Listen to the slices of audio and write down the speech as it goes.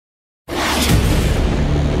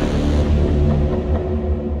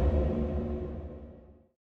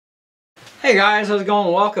Hey guys, how's it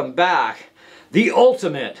going? Welcome back. The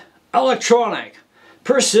ultimate electronic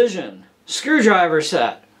precision screwdriver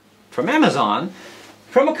set from Amazon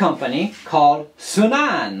from a company called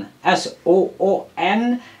Soonan. S-O-O-N-A-N.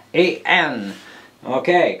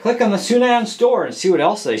 Okay, click on the Soonan store and see what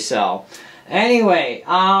else they sell. Anyway,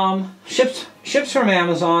 ships from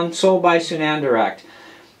Amazon, sold by Soonan Direct.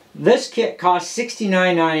 This kit costs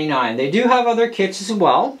 $69.99. They do have other kits as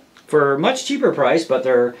well for a much cheaper price, but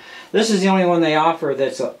this is the only one they offer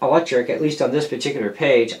that's electric, at least on this particular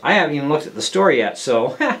page. I haven't even looked at the store yet,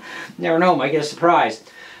 so never know, might get a surprise.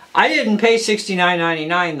 I didn't pay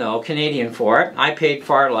 $69.99 though, Canadian, for it. I paid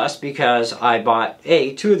far less because I bought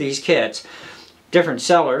two of these kits, different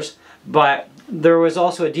sellers, but there was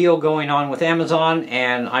also a deal going on with Amazon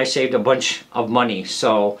and I saved a bunch of money,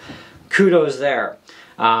 so kudos there.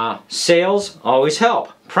 Sales always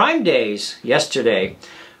help. Prime Days yesterday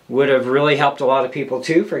would have really helped a lot of people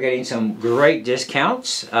too for getting some great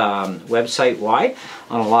discounts website wide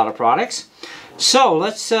on a lot of products. So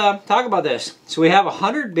let's talk about this. So we have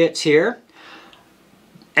 100 bits here.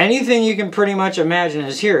 Anything you can pretty much imagine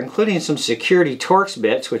is here, including some security Torx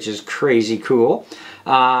bits, which is crazy cool.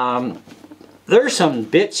 There's some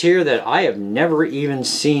bits here that I have never even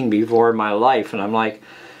seen before in my life, and I'm like,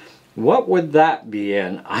 what would that be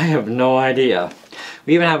in? I have no idea.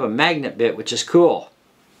 We even have a magnet bit, which is cool.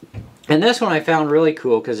 And this one I found really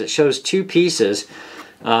cool because it shows two pieces,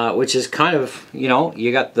 which is kind of, you know,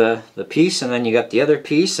 you got the piece and then you got the other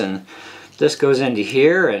piece, and this goes into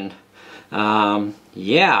here, and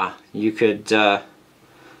yeah, you could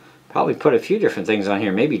probably put a few different things on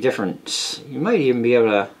here, maybe different, you might even be able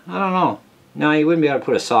to, I don't know, no, you wouldn't be able to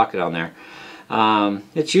put a socket on there.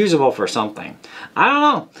 It's usable for something. I don't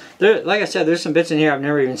know. Like I said, there's some bits in here I've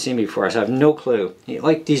never even seen before, so I have no clue.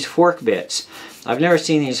 Like these fork bits. I've never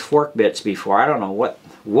seen these fork bits before. I don't know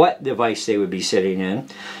what device they would be sitting in.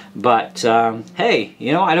 But, hey,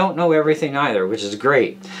 you know, I don't know everything either, which is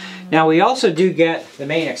great. Now, we also do get the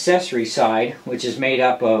main accessory side, which is made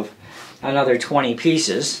up of another 20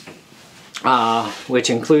 pieces, which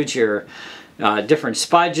includes your different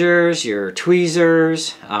spudgers, your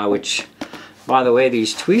tweezers, which, by the way,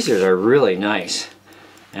 these tweezers are really nice.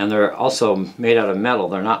 And they're also made out of metal.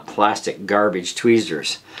 They're not plastic garbage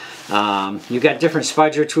tweezers. You've got different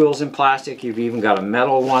spudger tools in plastic. You've even got a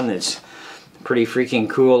metal one that's pretty freaking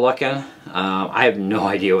cool looking. I have no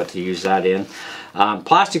idea what to use that in.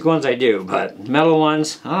 Plastic ones I do, but metal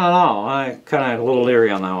ones, I don't know. I'm kind of a little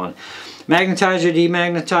leery on that one. Magnetizer,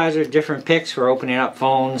 demagnetizer, different picks for opening up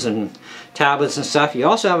phones and tablets and stuff. You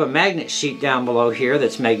also have a magnet sheet down below here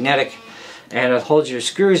that's magnetic, and it holds your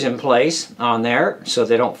screws in place on there so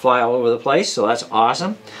they don't fly all over the place, so that's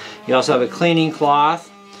awesome. You also have a cleaning cloth.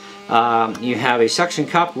 You have a suction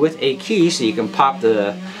cup with a key so you can pop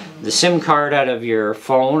the SIM card out of your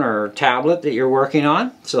phone or tablet that you're working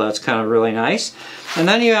on, so that's kind of really nice. And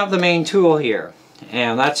then you have the main tool here,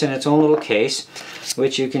 and that's in its own little case,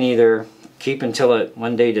 which you can either keep until it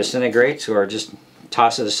one day disintegrates or just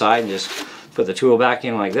toss it aside and just put the tool back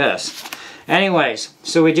in like this. Anyways,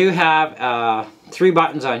 so we do have 3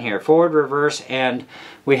 buttons on here, forward, reverse, and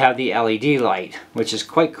we have the LED light, which is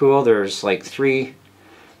quite cool. There's like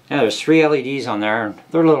there's 3 LEDs on there, and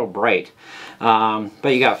they're a little bright. But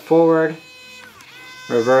you got forward,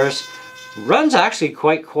 reverse. Runs actually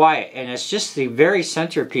quite quiet, and it's just the very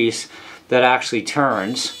centerpiece that actually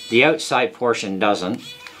turns. The outside portion doesn't.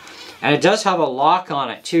 And it does have a lock on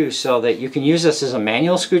it too, so that you can use this as a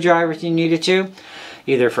manual screwdriver if you needed to,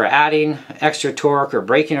 either for adding extra torque or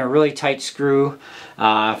breaking a really tight screw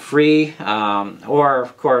free, or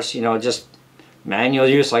of course, you know, just manual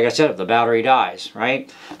use, like I said, if the battery dies,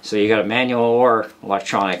 right? So you got a manual or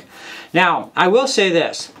electronic. Now, I will say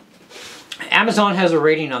this. Amazon has a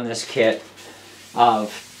rating on this kit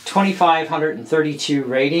of 2,532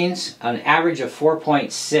 ratings, an average of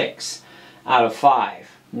 4.6 out of 5.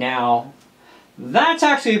 Now, that's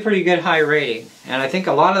actually a pretty good high rating, and I think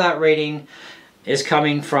a lot of that rating is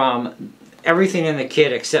coming from everything in the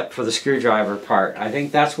kit except for the screwdriver part. I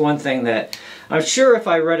think that's one thing that I'm sure if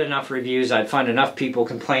I read enough reviews I'd find enough people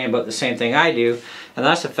complain about the same thing I do, and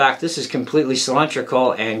that's the fact this is completely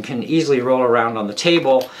cylindrical and can easily roll around on the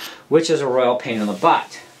table, which is a royal pain in the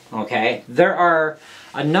butt. Okay, there are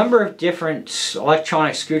a number of different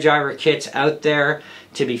electronic screwdriver kits out there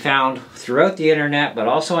to be found throughout the internet, but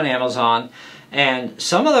also on Amazon, and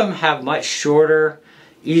some of them have much shorter,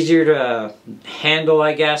 easier to handle,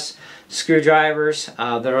 I guess, screwdrivers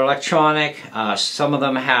that are electronic. Some of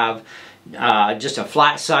them have just a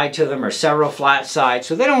flat side to them or several flat sides,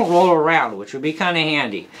 so they don't roll around, which would be kind of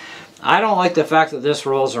handy. I don't like the fact that this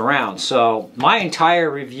rolls around, so my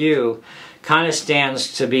entire review kind of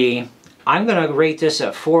stands to be, I'm going to rate this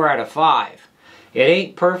at 4 out of 5. It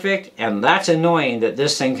ain't perfect, and that's annoying that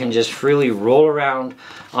this thing can just freely roll around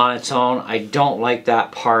on its own. I don't like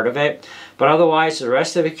that part of it. But otherwise, the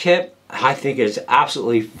rest of the kit, I think is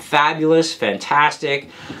absolutely fabulous, fantastic.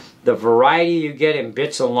 The variety you get in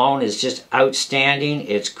bits alone is just outstanding.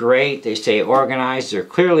 It's great. They stay organized. They're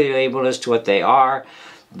clearly labeled as to what they are.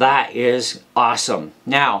 That is awesome.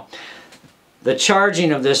 Now, the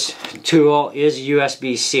charging of this tool is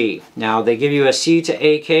USB-C. Now, they give you a C to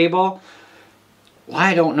A cable.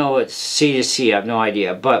 I don't know it's C to C, I have no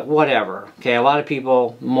idea, but whatever. Okay, a lot of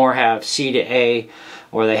people more have C to A,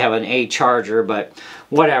 or they have an A charger, but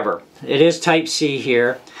whatever. It is Type C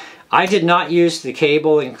here. I did not use the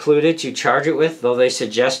cable included to charge it with, though they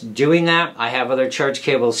suggest doing that. I have other charge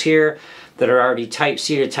cables here that are already Type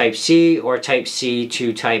C to Type C, or Type C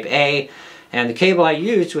to Type A. And the cable I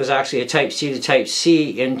used was actually a Type C to Type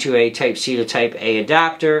C into a Type C to Type A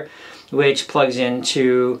adapter, which plugs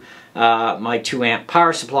into my 2 amp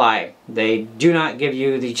power supply. They do not give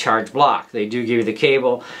you the charge block. They do give you the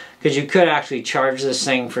cable, because you could actually charge this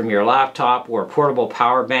thing from your laptop or portable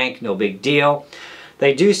power bank, no big deal.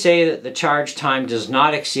 They do say that the charge time does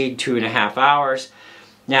not exceed 2.5 hours.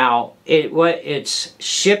 Now, it's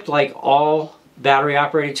shipped like all battery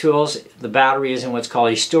operated tools. The battery is in what's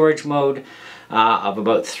called a storage mode of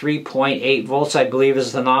about 3.8 volts, I believe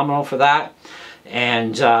is the nominal for that.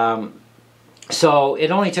 And so it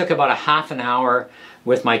only took about a half an hour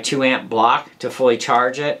with my 2 amp block to fully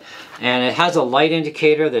charge it. And it has a light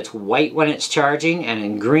indicator that's white when it's charging and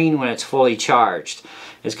in green when it's fully charged.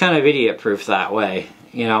 It's kind of idiot proof that way,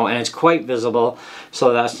 you know, and it's quite visible,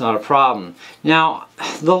 so that's not a problem. Now,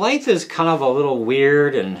 the length is kind of a little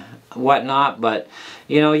weird and whatnot, but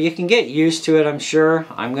you know, you can get used to it, I'm sure.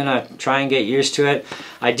 I'm gonna try and get used to it.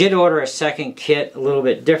 I did order a second kit, a little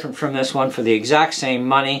bit different from this one, for the exact same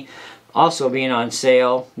money, also being on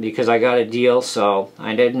sale because I got a deal. So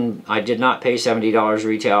I did not pay $70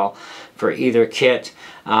 retail for either kit.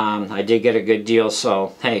 I did get a good deal,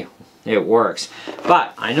 so hey, it works.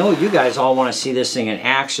 But I know you guys all want to see this thing in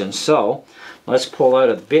action, so let's pull out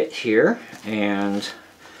a bit here, and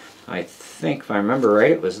I think if I remember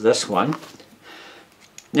right, it was this one.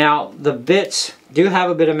 Now, the bits do have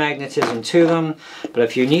a bit of magnetism to them, but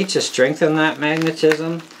if you need to strengthen that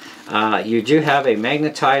magnetism, you do have a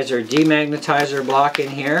magnetizer, demagnetizer block in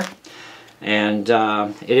here, and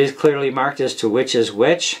it is clearly marked as to which is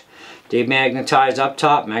which. Demagnetize up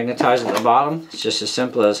top, magnetize at the bottom. It's just as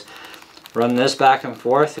simple as run this back and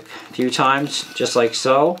forth a few times, just like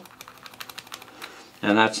so.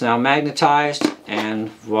 And that's now magnetized, and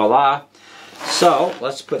voila. So,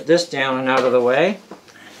 let's put this down and out of the way.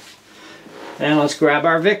 And let's grab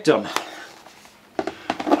our victim.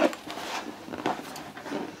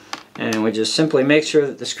 And we just simply make sure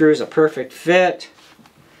that the screw is a perfect fit.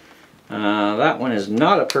 That one is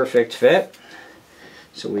not a perfect fit.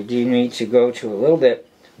 So we do need to go to a little bit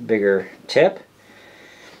bigger tip.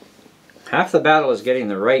 Half the battle is getting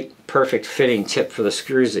the right perfect fitting tip for the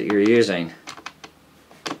screws that you're using.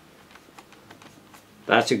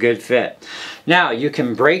 That's a good fit. Now you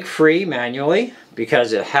can break free manually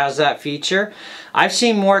because it has that feature. I've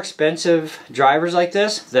seen more expensive drivers like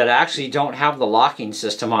this that actually don't have the locking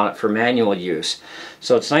system on it for manual use.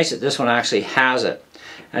 So it's nice that this one actually has it.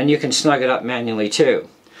 And you can snug it up manually too.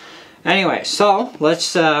 Anyway, so let's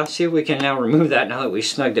see if we can now remove that now that we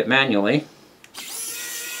snugged it manually.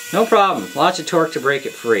 No problem. Lots of torque to break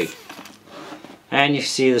it free. And you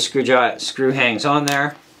see the screw hangs on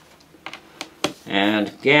there. And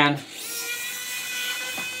again,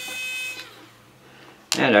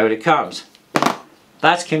 and out it comes.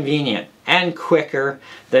 That's convenient and quicker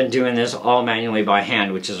than doing this all manually by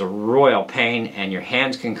hand, which is a royal pain, and your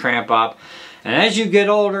hands can cramp up. And as you get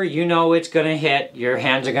older, you know it's going to hit. Your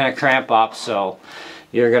hands are going to cramp up, so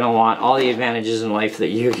you're going to want all the advantages in life that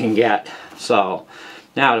you can get. So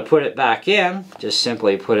now to put it back in, just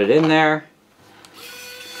simply put it in there.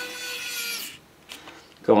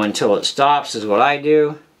 Go until it stops is what I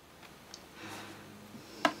do.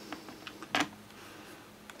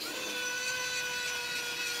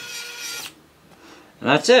 And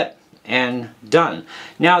that's it. And done.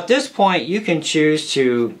 Now at this point you can choose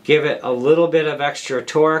to give it a little bit of extra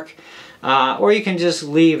torque, or you can just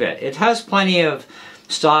leave it. It has plenty of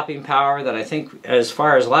stopping power that I think as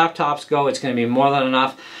far as laptops go it's going to be more than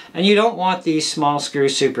enough. And you don't want these small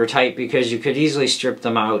screws super tight because you could easily strip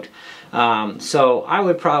them out. So I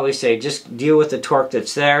would probably say just deal with the torque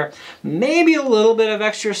that's there. Maybe a little bit of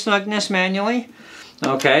extra snugness manually,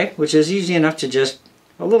 okay, which is easy enough to just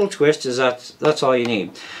a little twist, is that's all you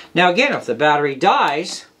need. Now again, if the battery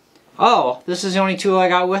dies, oh, this is the only tool I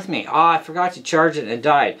got with me. Oh, I forgot to charge it and it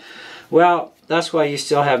died. Well, that's why you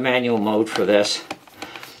still have manual mode for this,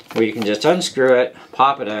 where you can just unscrew it,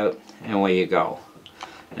 pop it out, and away you go.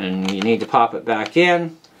 And you need to pop it back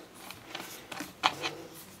in.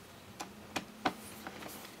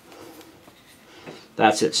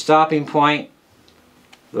 That's its stopping point.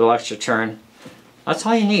 Little extra turn. That's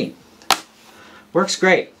all you need. Works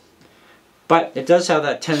great. But it does have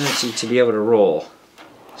that tendency to be able to roll.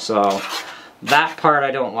 So that part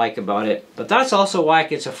I don't like about it. But that's also why it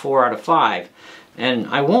gets a 4 out of 5. And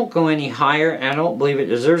I won't go any higher, and I don't believe it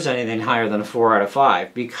deserves anything higher than a 4 out of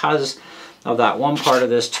 5 because of that one part of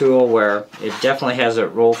this tool where it definitely has a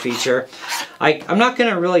roll feature. I'm not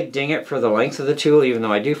going to really ding it for the length of the tool, even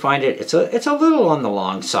though I do find it's a little on the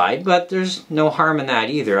long side, but there's no harm in that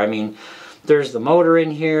either. I mean, there's the motor in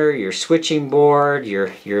here, your switching board,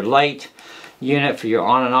 your light unit for your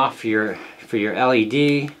on and off for your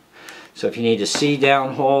LED. So if you need to see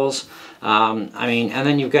down holes, I mean, and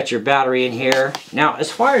then you've got your battery in here. Now,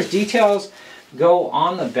 as far as details go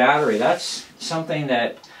on the battery, that's something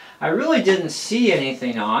that I really didn't see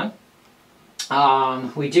anything on.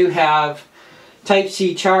 We do have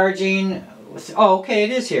Type-C charging. Oh, okay,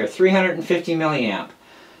 it is here, 350 milliamp.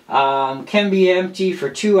 Can be empty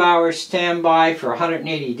for 2 hours, standby for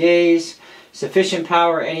 180 days. Sufficient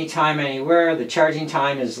power anytime, anywhere. The charging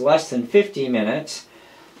time is less than 50 minutes.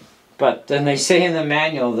 But then they say in the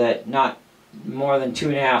manual that not more than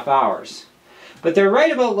 2.5 hours. But they're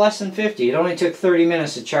right about less than 50. It only took 30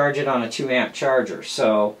 minutes to charge it on a 2 amp charger.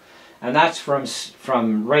 So, and that's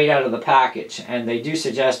from right out of the package. And they do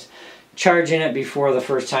suggest charging it before the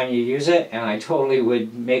first time you use it. And I totally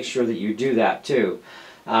would make sure that you do that too.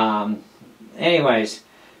 Anyways,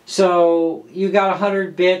 so you got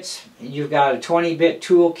 100 bits. You've got a 20-bit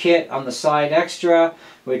toolkit on the side extra,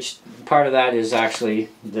 which part of that is actually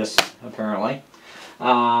this, apparently.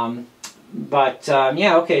 Yeah,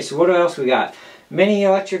 okay, so what else we got? Mini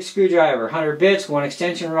electric screwdriver, 100 bits, 1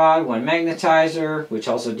 extension rod, 1 magnetizer, which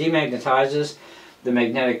also demagnetizes, the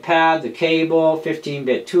magnetic pad, the cable,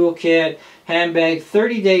 15-bit toolkit, handbag,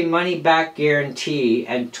 30-day money-back guarantee,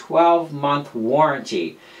 and 12-month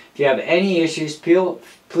warranty. If you have any issues,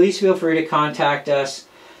 please feel free to contact us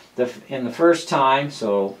in the first time,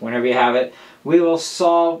 so whenever you have it. We will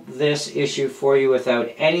solve this issue for you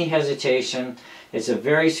without any hesitation. It's a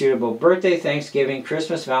very suitable birthday, Thanksgiving,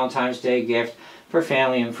 Christmas, Valentine's Day gift for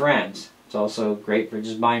family and friends. It's also great for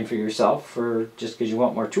just buying for yourself, just because you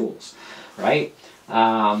want more tools, right?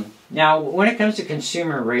 Now, when it comes to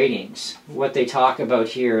consumer ratings, what they talk about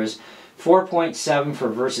here is 4.7 for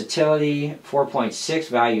versatility, 4.6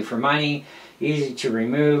 value for money, easy to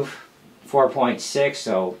remove, 4.6,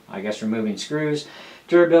 so I guess removing screws.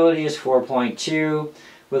 Durability is 4.2,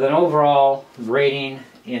 with an overall rating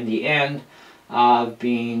in the end of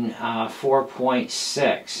being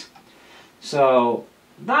 4.6. So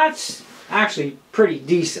that's actually pretty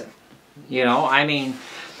decent. You know, I mean,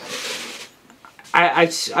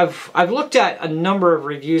 I've looked at a number of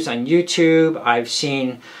reviews on YouTube. I've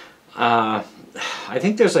seen, I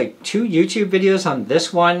think there's like 2 YouTube videos on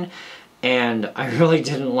this one, and I really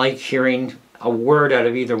didn't like hearing a word out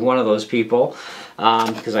of either one of those people,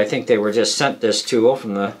 because I think they were just sent this tool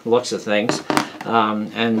from the looks of things.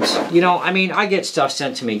 And, you know, I mean, I get stuff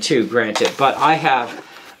sent to me too, granted, but I have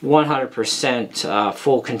 100%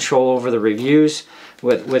 full control over the reviews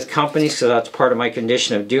with companies, so that's part of my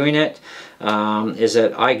condition of doing it, is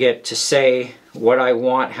that I get to say what I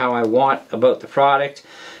want, how I want about the product,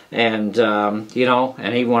 and, you know,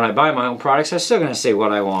 and even when I buy my own products, I'm still going to say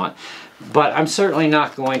what I want. But I'm certainly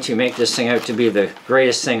not going to make this thing out to be the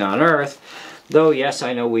greatest thing on earth. Though, yes,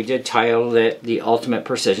 I know we did title it the Ultimate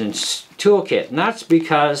Precision Toolkit. And that's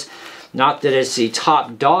because, not that it's the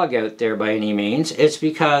top dog out there by any means, it's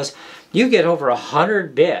because you get over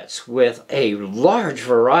 100 bits with a large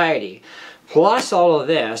variety, plus all of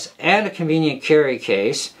this, and a convenient carry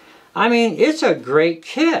case. I mean, it's a great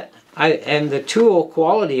kit. And the tool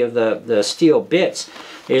quality of the steel bits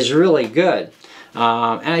is really good.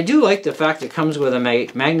 And I do like the fact it comes with a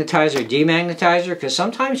magnetizer, demagnetizer, because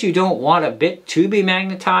sometimes you don't want a bit to be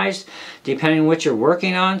magnetized, depending on what you're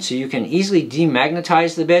working on, so you can easily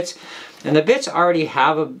demagnetize the bits. And the bits already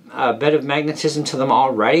have a bit of magnetism to them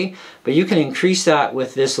already, but you can increase that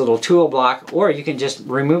with this little tool block, or you can just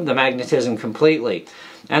remove the magnetism completely.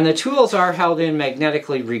 And the tools are held in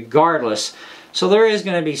magnetically regardless, so there is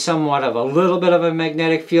going to be somewhat of a little bit of a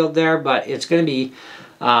magnetic field there, but it's going to be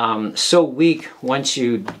so weak once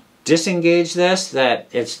you disengage this that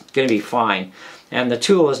it's going to be fine, and the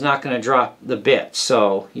tool is not going to drop the bit,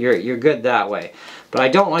 so you're good that way. But I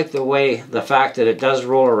don't like the fact that it does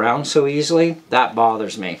roll around so easily. That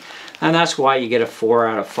bothers me. And that's why you get a 4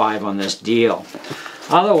 out of 5 on this deal.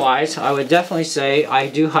 Otherwise, I would definitely say I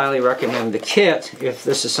do highly recommend the kit if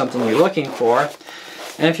this is something you're looking for.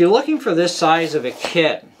 And if you're looking for this size of a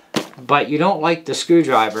kit, but you don't like the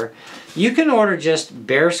screwdriver, you can order just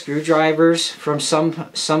bare screwdrivers from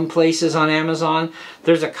some places on Amazon.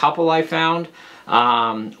 There's a couple I found.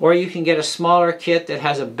 Or you can get a smaller kit that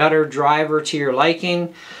has a better driver to your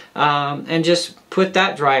liking, and just put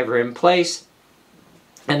that driver in place,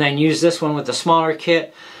 and then use this one with the smaller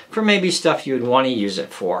kit for maybe stuff you would want to use it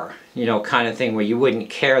for, you know, kind of thing where you wouldn't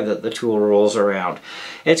care that the tool rolls around.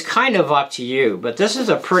 It's kind of up to you, but this is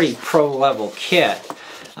a pretty pro-level kit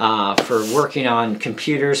for working on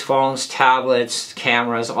computers, phones, tablets,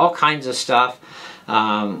 cameras, all kinds of stuff.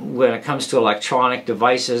 When it comes to electronic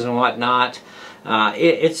devices and whatnot,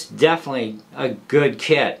 it's definitely a good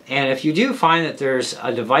kit. And if you do find that there's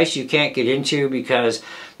a device you can't get into because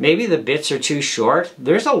maybe the bits are too short,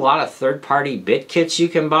 there's a lot of third-party bit kits you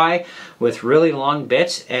can buy with really long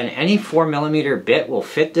bits, and any 4mm bit will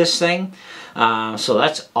fit this thing. So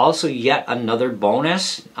that's also yet another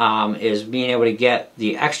bonus, is being able to get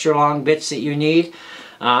the extra long bits that you need.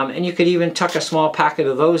 And you could even tuck a small packet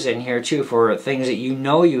of those in here too for things that you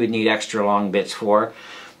know you would need extra long bits for,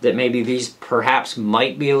 that maybe these perhaps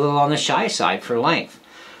might be a little on the shy side for length.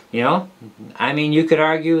 You know, I mean, you could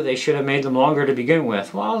argue they should have made them longer to begin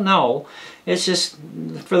with. Well, no, it's just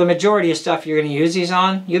for the majority of stuff you're going to use these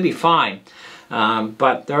on, you'll be fine.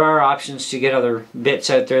 But there are options to get other bits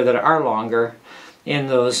out there that are longer in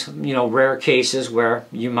those, you know, rare cases where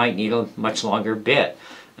you might need a much longer bit.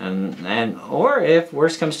 Or if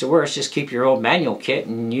worst comes to worst, just keep your old manual kit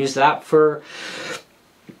and use that for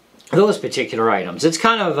those particular items. It's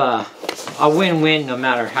kind of a win-win no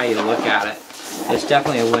matter how you look at it. It's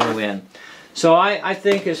definitely a win-win. So I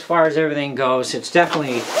think as far as everything goes, it's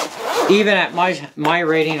definitely, even at my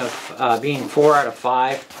rating of being 4 out of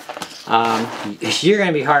 5, you're going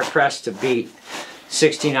to be hard-pressed to beat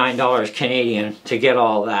 $69 Canadian to get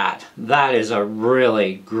all that. That is a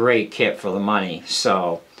really great kit for the money.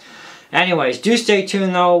 So anyways, do stay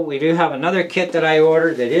tuned though. We do have another kit that I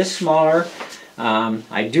ordered that is smaller.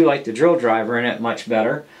 I do like the drill driver in it much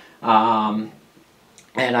better.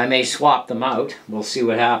 And I may swap them out. We'll see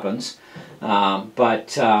what happens.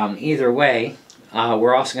 Either way,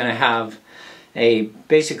 we're also going to have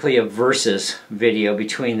basically a versus video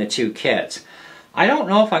between the two kits. I don't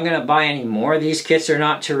know if I'm going to buy any more of these kits or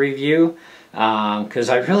not to review, because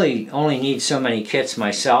I really only need so many kits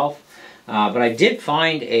myself. But I did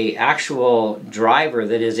find an actual driver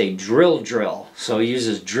that is a drill, so it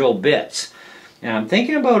uses drill bits. And I'm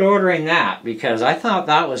thinking about ordering that because I thought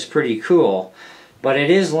that was pretty cool. But it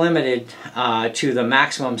is limited to the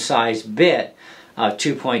maximum size bit of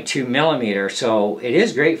 2.2mm, so it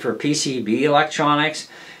is great for PCB electronics.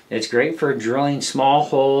 It's great for drilling small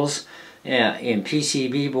holes in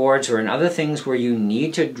PCB boards or in other things where you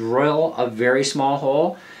need to drill a very small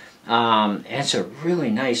hole. It's a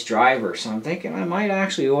really nice driver, so I'm thinking I might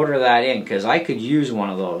actually order that in because I could use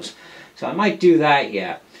one of those. So I might do that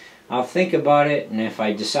yet. I'll think about it, and if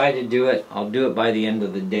I decide to do it, I'll do it by the end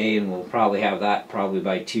of the day, and we'll probably have that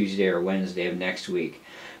by Tuesday or Wednesday of next week.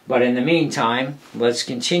 But in the meantime, let's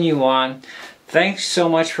continue on. Thanks so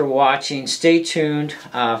much for watching. Stay tuned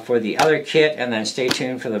for the other kit, and then stay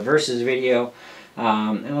tuned for the versus video.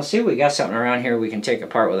 And we'll see if we got something around here we can take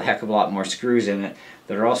apart with a heck of a lot more screws in it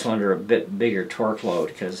that are also under a bit bigger torque load,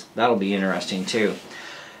 because that'll be interesting too.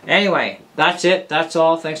 Anyway, that's it. That's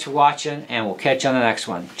all. Thanks for watching, and we'll catch you on the next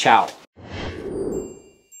one. Ciao.